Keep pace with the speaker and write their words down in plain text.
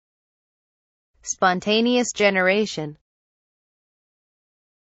Spontaneous generation.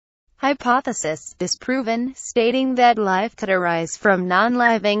 Hypothesis disproven, stating that life could arise from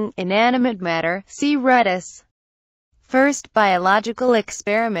non-living, inanimate matter. See Redis. First biological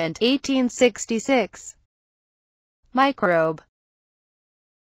experiment, 1866. Microbe.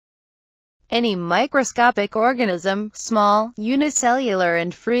 Any microscopic organism, small, unicellular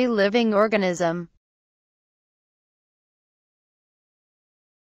and free-living organism.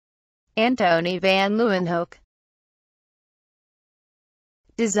 Antony van Leeuwenhoek.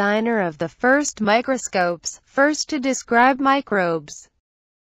 Designer of the first microscopes, first to describe microbes.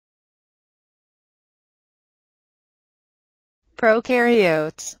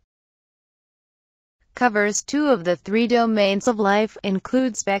 Prokaryotes. Covers two of the three domains of life,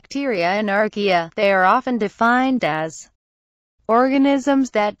 includes bacteria and archaea. They are often defined as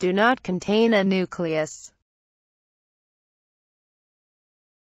organisms that do not contain a nucleus.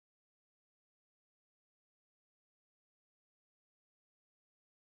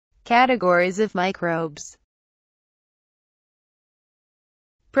 Categories of microbes.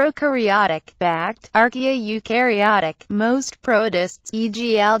 Prokaryotic, backed, archaea eukaryotic, most protists,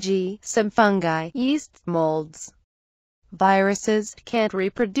 e.g. algae, some fungi, yeasts, molds. Viruses, can't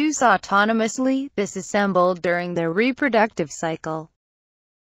reproduce autonomously, disassembled during their reproductive cycle.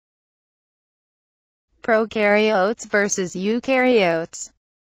 Prokaryotes versus eukaryotes.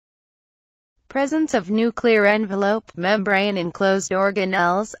 Presence of nuclear envelope, membrane enclosed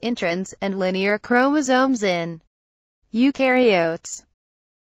organelles, introns, and linear chromosomes in eukaryotes.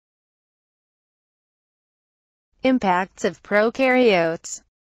 Impacts of prokaryotes.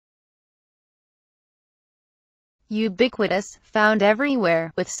 Ubiquitous, found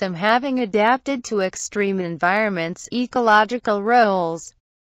everywhere, with some having adapted to extreme environments, ecological roles.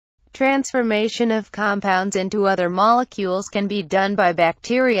 Transformation of compounds into other molecules can be done by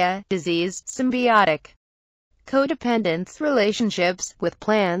bacteria, disease, symbiotic codependence relationships, with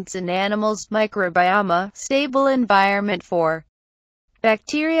plants and animals, microbioma, stable environment for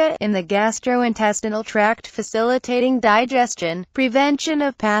bacteria in the gastrointestinal tract facilitating digestion, prevention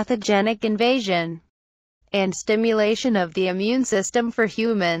of pathogenic invasion, and stimulation of the immune system for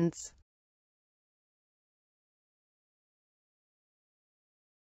humans.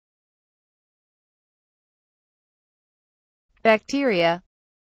 Bacteria.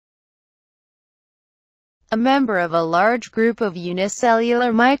 A member of a large group of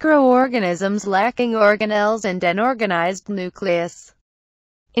unicellular microorganisms lacking organelles and an organized nucleus,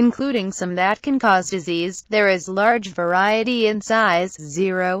 including some that can cause disease. There is large variety in size,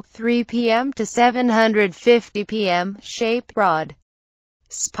 0.3 pm to 750 pm, shape, broad,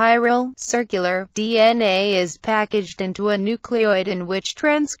 spiral, circular. DNA is packaged into a nucleoid in which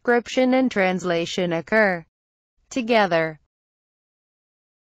transcription and translation occur together.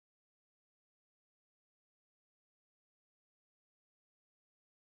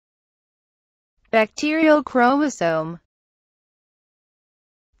 Bacterial chromosome.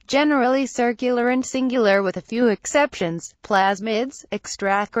 Generally circular and singular with a few exceptions. Plasmids,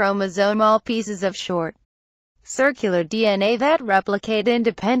 extrachromosomal pieces of short, circular DNA that replicate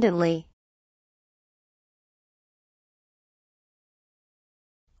independently.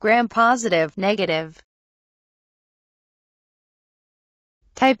 Gram-positive, negative.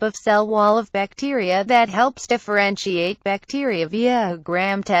 Type of cell wall of bacteria that helps differentiate bacteria via a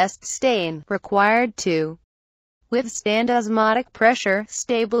gram test stain, required to withstand osmotic pressure,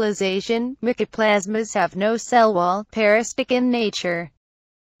 stabilization. Mycoplasmas have no cell wall, parasitic in nature,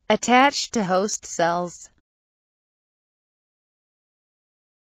 attached to host cells.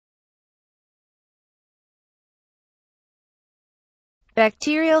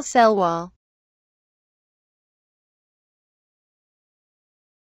 Bacterial cell wall.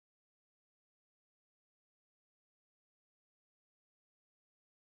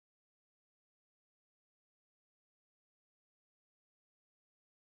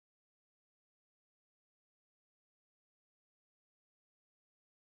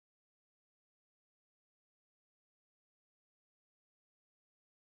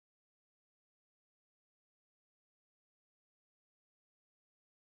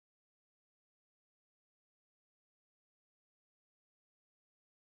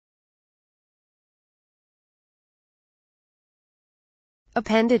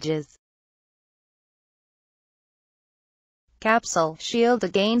 Appendages. Capsule, shield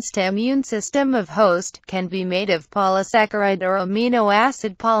against immune system of host, can be made of polysaccharide or amino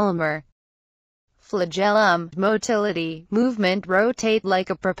acid polymer. Flagellum, motility, movement, rotate like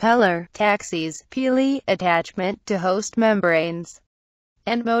a propeller. Taxis, pili, attachment to host membranes,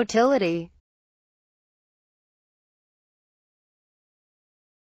 and motility.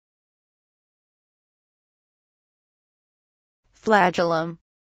 Flagellum.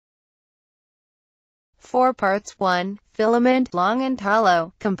 4 parts. 1. Filament, long and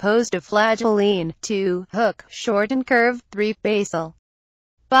hollow, composed of flagellene. 2. Hook, short and curved. 3. Basal.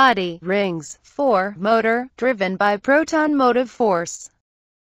 Body, rings. 4. Motor, driven by proton motive force.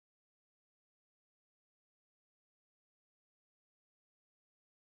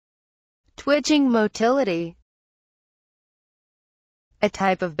 Twitching motility. A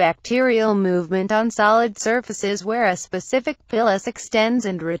type of bacterial movement on solid surfaces where a specific pilus extends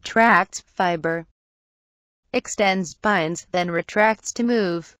and retracts. Fiber extends, binds, then retracts to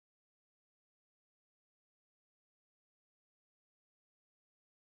move.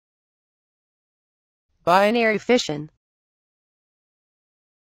 Binary fission.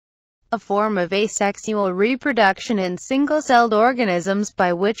 A form of asexual reproduction in single-celled organisms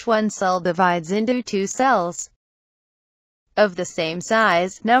by which one cell divides into 2 cells of the same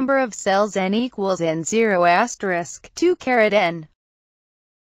size. Number of cells n equals n0 * 2 n.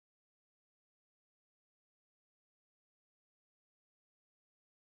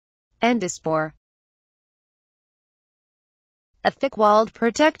 Endospore. A thick-walled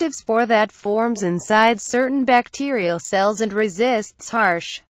protective spore that forms inside certain bacterial cells and resists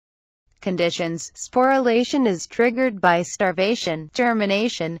harsh conditions. Sporulation is triggered by starvation.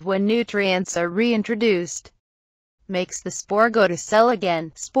 Germination, when nutrients are reintroduced, makes the spore go to cell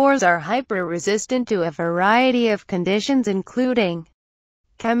again. Spores are hyper-resistant to a variety of conditions including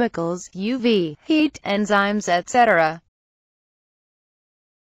chemicals, UV, heat, enzymes, etc.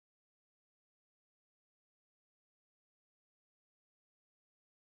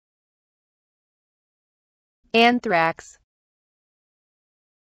 Anthrax.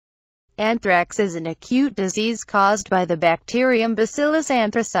 Anthrax is an acute disease caused by the bacterium Bacillus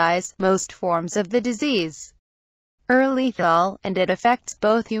anthracis. Most forms of the disease are lethal, and it affects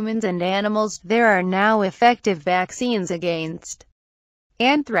both humans and animals. There are now effective vaccines against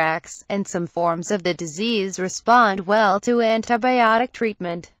anthrax, and some forms of the disease respond well to antibiotic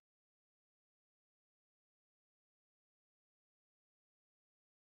treatment.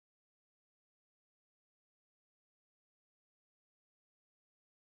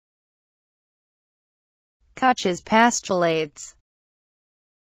 Koch's pastulates.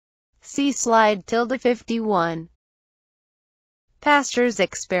 See slide ~51. Pasteur's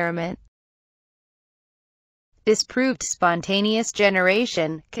experiment disproved spontaneous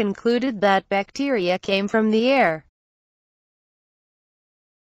generation, concluded that bacteria came from the air.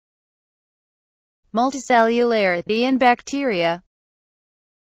 Multicellularity in bacteria.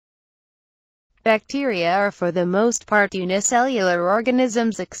 Bacteria are for the most part unicellular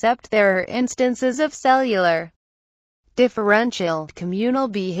organisms, except there are instances of cellular differential, communal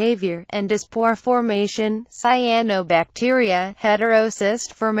behavior, endospore formation, cyanobacteria,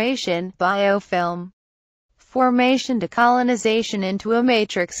 heterocyst formation, biofilm formation, decolonization into a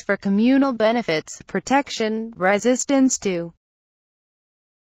matrix for communal benefits, protection, resistance to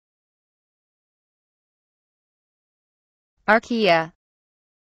Archaea.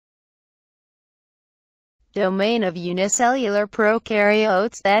 Domain of unicellular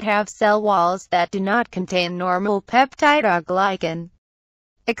prokaryotes that have cell walls that do not contain normal peptidoglycan.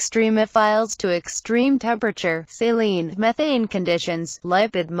 Extremophiles to extreme temperature, saline, methane conditions,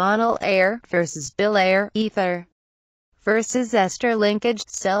 lipid monolayer versus bilayer, ether versus ester linkage,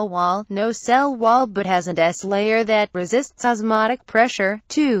 cell wall, no cell wall but has an S layer that resists osmotic pressure,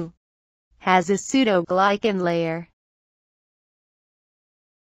 2. Has a pseudoglycan layer.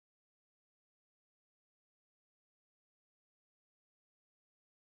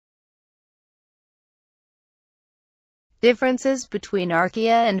 Differences between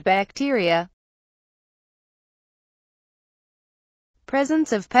Archaea and bacteria.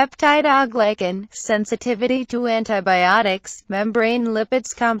 Presence of peptidoglycan, sensitivity to antibiotics, membrane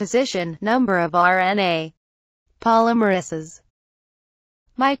lipids composition, number of RNA polymerases.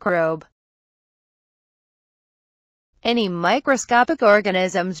 Microbe. Any microscopic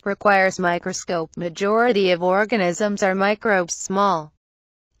organisms requires microscope. Majority of organisms are microbes, small,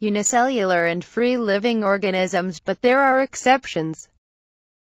 unicellular and free-living organisms, but there are exceptions.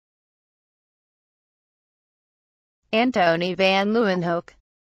 Antony van Leeuwenhoek.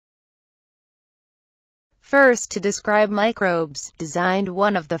 First to describe microbes, designed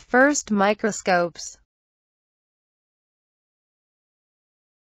one of the first microscopes.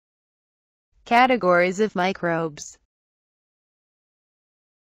 Categories of microbes.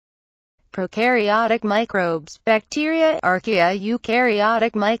 Prokaryotic microbes, bacteria, archaea.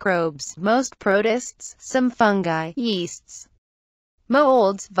 Eukaryotic microbes, most protists, some fungi, yeasts,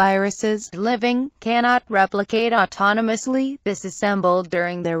 molds, viruses, living, cannot replicate autonomously, disassembled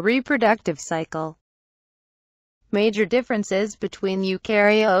during their reproductive cycle. Major differences between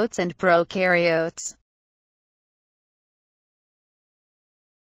eukaryotes and prokaryotes.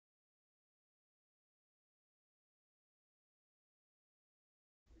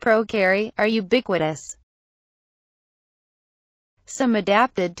 Prokaryotes are ubiquitous. Some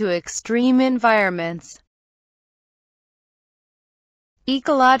adapted to extreme environments.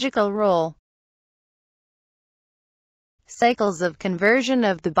 Ecological role. Cycles of conversion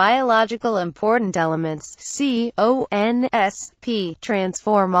of the biological important elements CONSP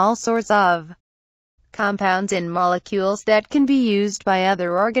transform all sorts of compounds in molecules that can be used by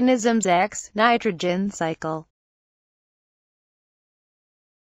other organisms. X nitrogen cycle.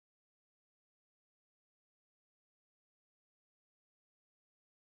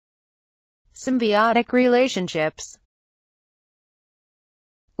 Symbiotic relationships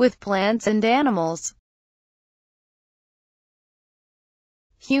with plants and animals,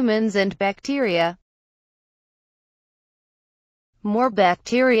 humans and bacteria. More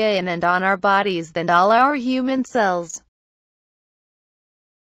bacteria in and on our bodies than all our human cells.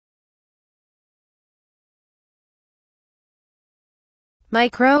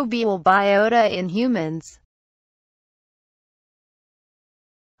 Microbial biota in humans.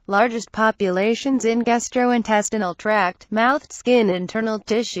 Largest populations in gastrointestinal tract, mouth, skin, internal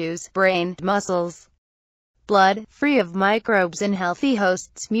tissues, brain, muscles, blood, free of microbes in healthy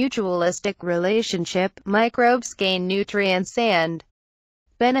hosts. Mutualistic relationship, microbes gain nutrients and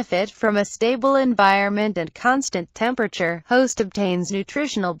benefit from a stable environment and constant temperature, host obtains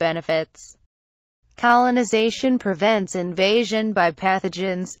nutritional benefits. Colonization prevents invasion by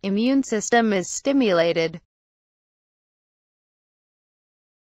pathogens, immune system is stimulated.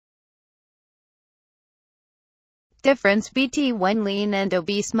 Difference between lean and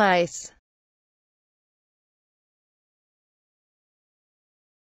obese mice.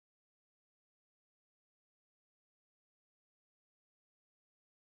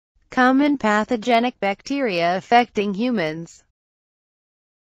 Common pathogenic bacteria affecting humans.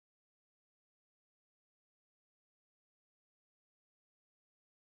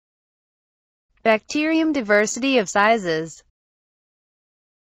 Bacterium diversity of sizes.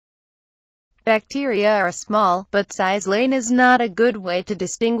 Bacteria are small, but size lane is not a good way to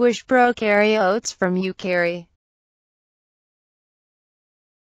distinguish prokaryotes from eukaryotes.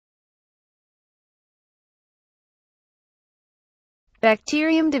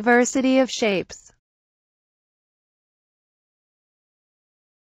 Bacterium diversity of shapes.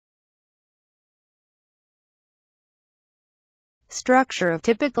 Structure of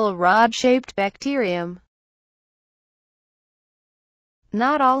typical rod-shaped bacterium.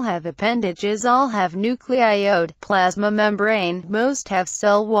 Not all have appendages, all have nucleoid, plasma membrane, most have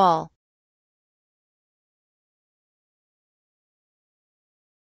cell wall.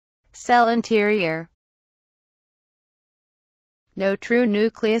 Cell interior. No true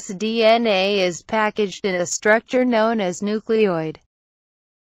nucleus. DNA is packaged in a structure known as nucleoid.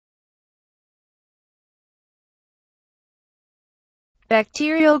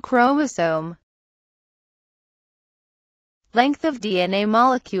 Bacterial chromosome. Length of DNA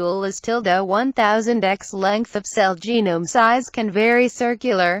molecule is ~1000x. Length of cell genome size can vary.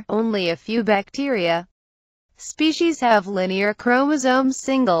 Circular, only a few bacteria species have linear chromosomes.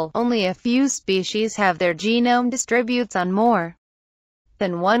 Single, only a few species have their genome distributes on more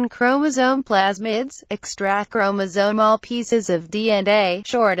than one chromosome. Plasmids, extrachromosomal pieces of DNA,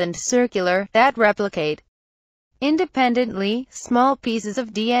 short and circular, that replicate independently, small pieces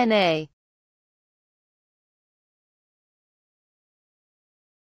of DNA.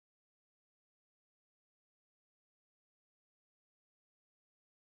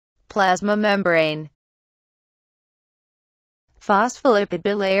 Plasma membrane. Phospholipid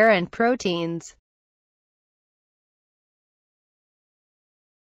bilayer and proteins.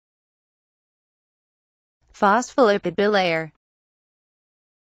 Phospholipid bilayer.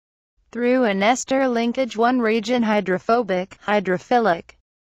 Through an ester linkage, one region hydrophobic, hydrophilic.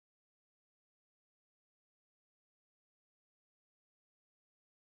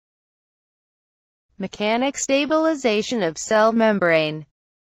 Mechanic stabilization of cell membrane.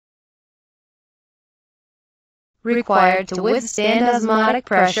 Required to withstand osmotic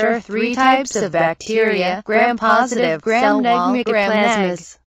pressure. 3 types of bacteria: gram-positive, gram-negative, gram-neg.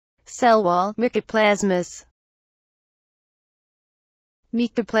 Cell wall, mycoplasmas.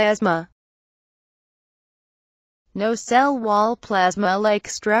 Mycoplasma. No cell wall. Plasma-like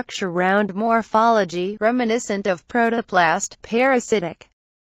structure, round morphology, reminiscent of protoplast. Parasitic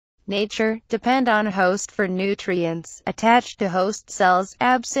nature, depend on host for nutrients, attached to host cells.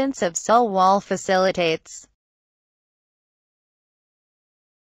 Absence of cell wall facilitates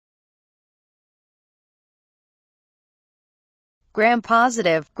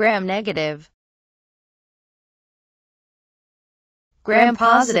gram-positive, gram-negative.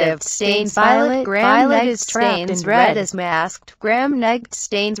 Gram-positive stains violet, gram-negative stains red is masked, gram-negative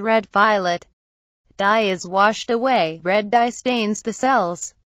stains red-violet. Dye is washed away, red dye stains the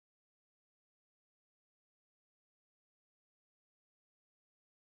cells.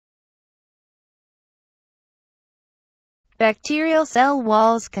 Bacterial cell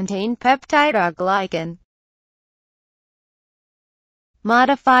walls contain peptide or glycan.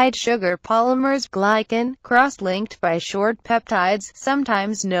 Modified sugar polymers glycan, cross-linked by short peptides,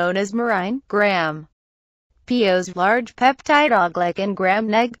 sometimes known as marine, gram. PO's large peptide or glycan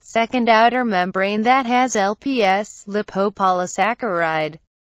gram-neg, second outer membrane that has LPS, lipopolysaccharide.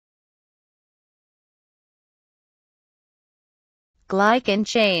 Glycan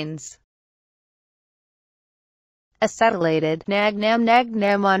chains. Acetylated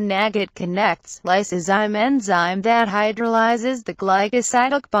NAG-NAM on NAG. It connects lysozyme enzyme that hydrolyzes the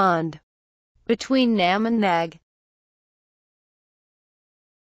glycosidic bond between NAM and NAG.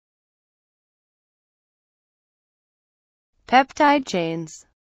 Peptide chains.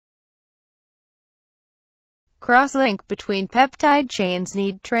 Cross-link between peptide chains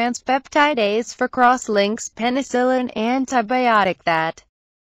need transpeptidase for cross-links. Penicillin antibiotic that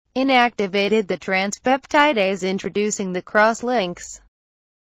inactivated the transpeptidase, introducing the cross-links.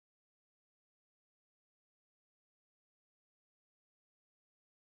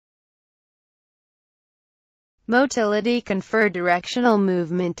 Motility confer directional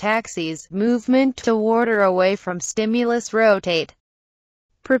movement axes, movement toward or away from stimulus. Rotate.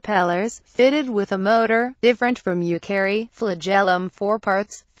 Propellers, fitted with a motor, different from eukaryote. Flagellum 4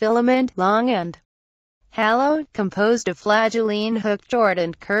 parts, filament, long and hallowed, composed of flagellene hooked short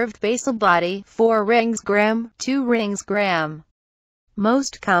and curved basal body, 4 rings gram, 2 rings gram.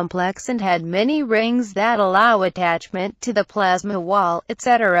 Most complex and had many rings that allow attachment to the plasma wall,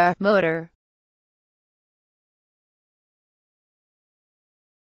 etc. Motor.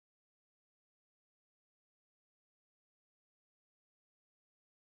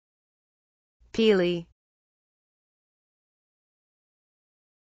 Pili.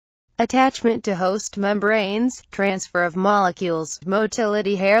 Attachment to host membranes, transfer of molecules,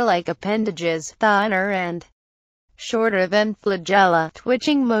 motility. Hair-like appendages, thinner and shorter than flagella,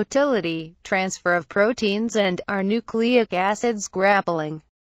 twitching motility, transfer of proteins and or nucleic acids. Grappling.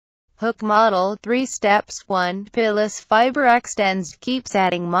 Hook model, 3 steps. 1. Pilus fiber extends, keeps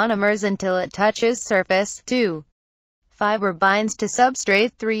adding monomers until it touches surface. 2. Fiber binds to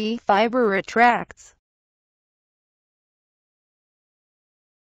substrate. 3. Fiber retracts.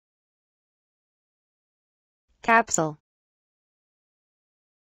 Capsule.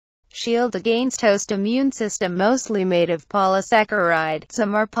 Shield against host immune system, mostly made of polysaccharide.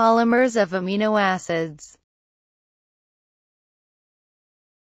 Some are polymers of amino acids.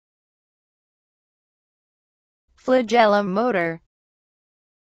 Flagellum motor.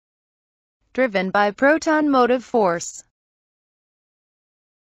 Driven by proton motive force.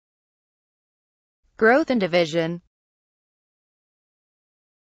 Growth and division.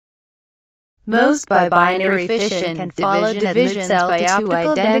 Most by binary fission can follow divisions by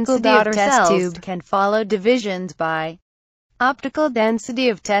optical density of test tube. Can follow divisions by optical density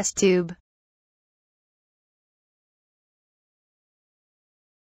of test tube.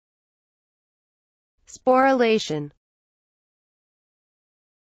 Sporulation.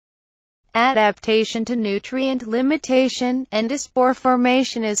 Adaptation to nutrient limitation. Endospore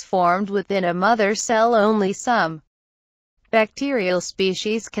formation is formed within a mother cell. Only some bacterial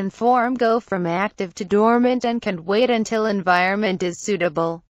species can go from active to dormant and can wait until environment is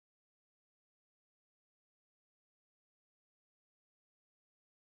suitable.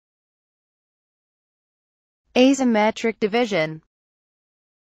 Asymmetric division.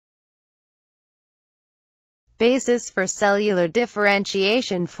 Basis for cellular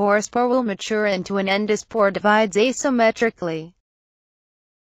differentiation. Spore will mature into an endospore, divides asymmetrically.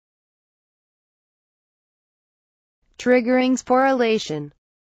 Triggering sporulation.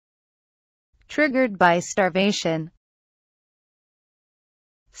 Triggered by starvation.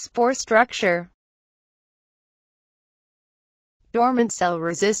 Spore structure. Dormant cell,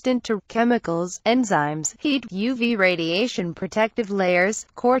 resistant to chemicals, enzymes, heat, UV radiation. Protective layers,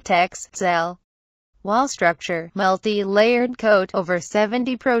 cortex, cell wall structure, multi-layered coat, over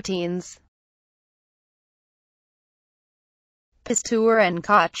 70 proteins. Pasteur and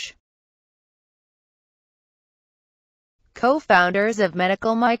Koch, co-founders of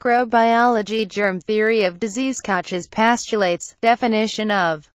medical microbiology, germ theory of disease. Koch's postulates, definition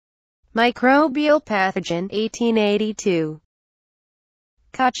of microbial pathogen, 1882.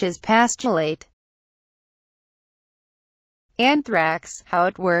 Koch's postulate. Anthrax, how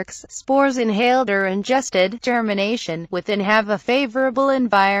it works. Spores inhaled or ingested, germination within have a favorable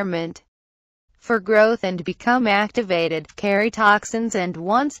environment for growth and become activated, carry toxins, and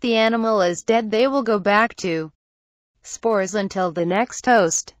once the animal is dead they will go back to spores until the next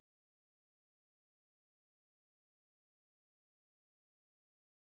host.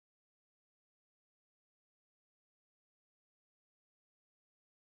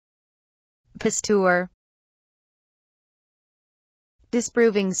 Pasteur.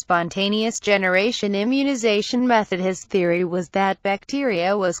 Disproving spontaneous generation immunization method. His theory was that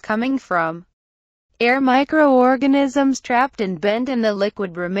bacteria was coming from air. Microorganisms trapped and bent in the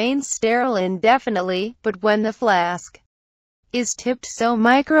liquid remain sterile indefinitely, but when the flask is tipped so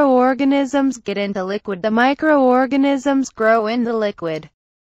microorganisms get into liquid, the microorganisms grow in the liquid.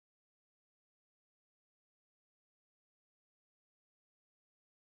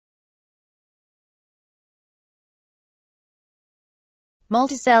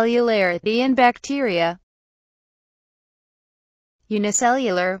 Multicellularity in bacteria.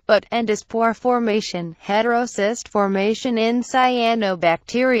 Unicellular, but endospore formation, heterocyst formation in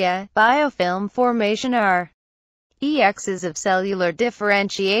cyanobacteria, biofilm formation are EXs of cellular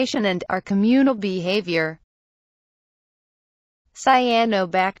differentiation and are communal behavior.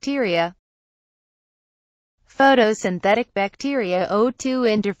 Cyanobacteria. Photosynthetic bacteria. O2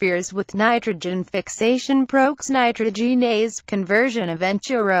 interferes with nitrogen fixation. Nitrogenase conversion of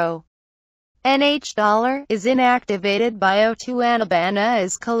NH is inactivated by O2. Anabana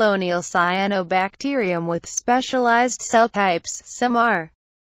is colonial cyanobacterium with specialized cell types. Some are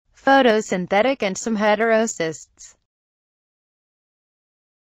photosynthetic and some heterocysts.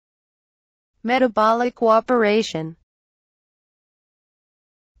 Metabolic cooperation.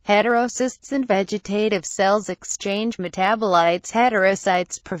 Heterocysts and vegetative cells exchange metabolites.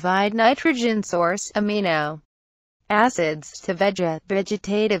 Heterocytes provide nitrogen source, amino acids, to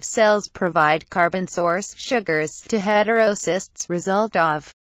vegetative cells provide carbon source, sugars, to heterocysts, result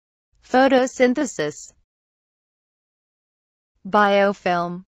of photosynthesis.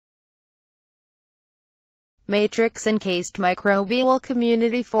 Biofilm. Matrix-encased microbial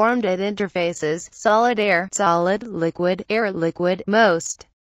community formed at interfaces, solid air, solid, liquid, air, liquid. Most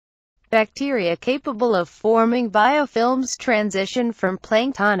bacteria capable of forming biofilms transition from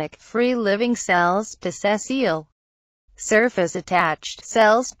planktonic, free-living cells to sessile, surface-attached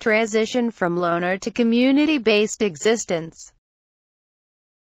cells, transition from loner to community-based existence.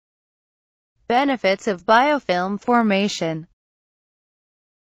 Benefits of biofilm formation.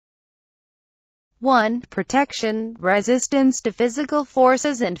 1. Protection, resistance to physical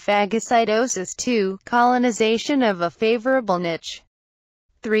forces and phagocytosis. 2. Colonization of a favorable niche.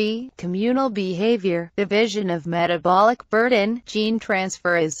 3. Communal behavior, division of metabolic burden, gene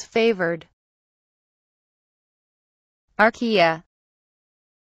transfer is favored. Archaea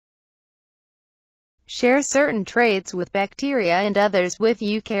share certain traits with bacteria and others with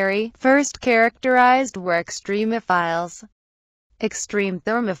eukarya. First characterized were extremophiles, extreme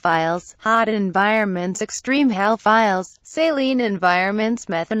thermophiles, hot environments, extreme halophiles, saline environments.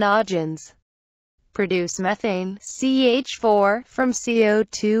 Methanogens produce methane, CH4, from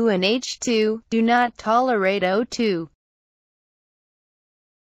CO2 and H2, do not tolerate O2.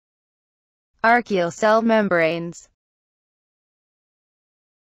 Archaeal cell membranes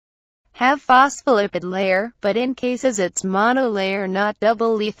have phospholipid layer, but in cases it's monolayer, not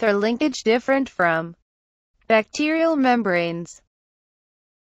double ether linkage, different from bacterial membranes.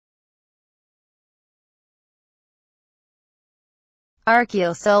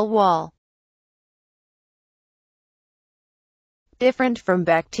 Archaeal cell wall different from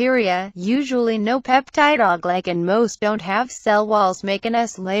bacteria, usually no peptide OG-like, and most don't have cell walls. Make an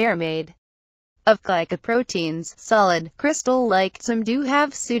S layer made of glycoproteins, solid, crystal-like. Some do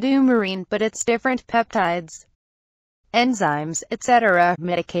have pseudomarine, but it's different peptides, enzymes, etc.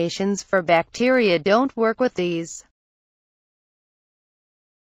 Medications for bacteria don't work with these.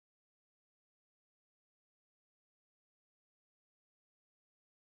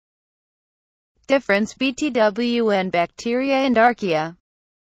 Difference BTW and bacteria and archaea.